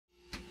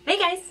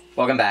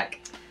Welcome back.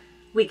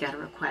 We got a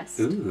request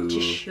Ooh.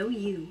 to show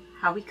you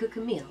how we cook a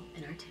meal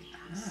in our tiny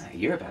house. Ah,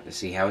 you're about to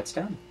see how it's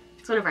done.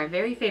 It's one of our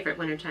very favorite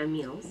wintertime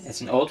meals.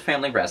 It's an old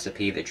family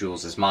recipe that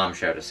Jules' mom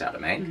showed us how to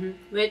make.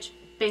 Which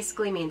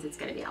basically means it's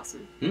going to be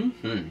awesome.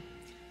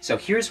 So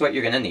here's what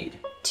you're gonna need.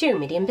 2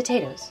 medium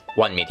potatoes.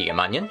 1 medium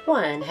onion.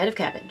 1 head of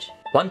cabbage.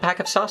 1 pack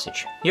of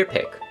sausage. Your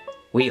pick.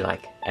 We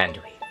like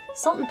andouille.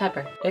 Salt and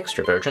pepper.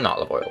 Extra virgin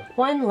olive oil.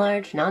 1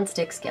 large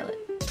non-stick skillet.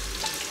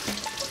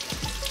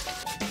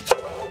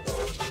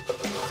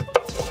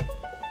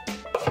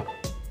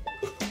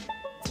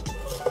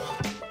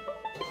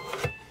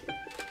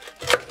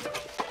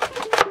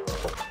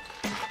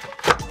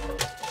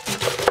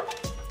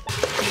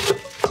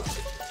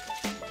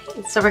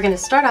 So we're going to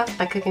start off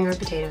by cooking our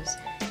potatoes.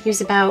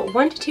 Use about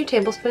 1 to 2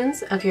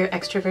 tablespoons of your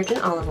extra virgin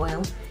olive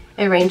oil.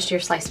 Arrange your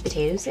sliced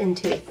potatoes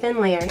into a thin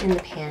layer in the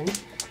pan,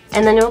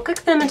 and then we'll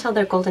cook them until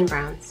they're golden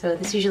brown. So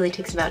this usually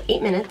takes about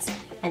 8 minutes,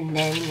 and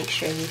then make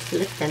sure you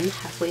flip them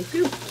halfway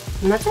through.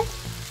 And that's it.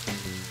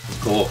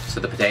 Cool, so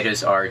the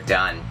potatoes are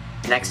done.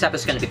 Next up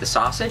is gonna be the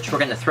sausage. We're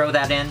gonna throw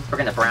that in. We're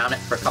gonna brown it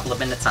for a couple of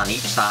minutes on each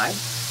side.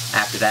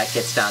 After that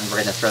gets done, we're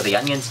gonna throw the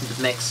onions into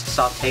the mix,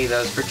 saute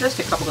those for just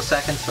a couple of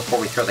seconds before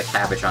we throw the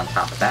cabbage on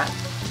top of that.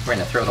 We're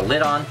gonna throw the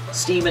lid on,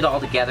 steam it all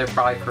together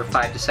probably for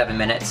 5 to 7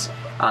 minutes.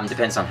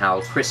 Depends on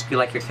how crisp you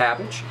like your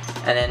cabbage.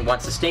 And then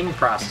once the steaming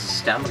process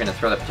is done, we're gonna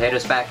throw the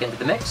potatoes back into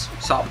the mix,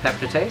 salt and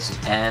pepper to taste,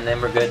 and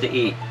then we're good to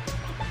eat.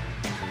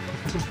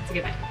 It's a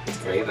good bite.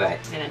 Great bite.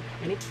 And then,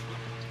 ready?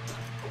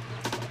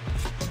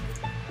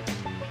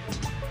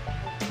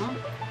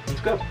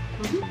 It's good.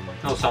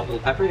 No salt, little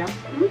pepper, yeah?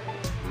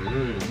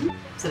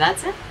 So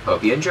that's it.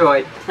 Hope you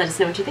enjoyed. Let us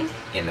know what you think.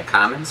 In the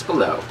comments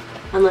below.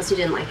 Unless you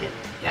didn't like it.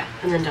 Yeah,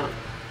 And then don't.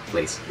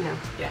 please. No.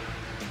 Yeah.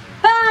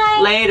 Bye!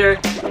 Later.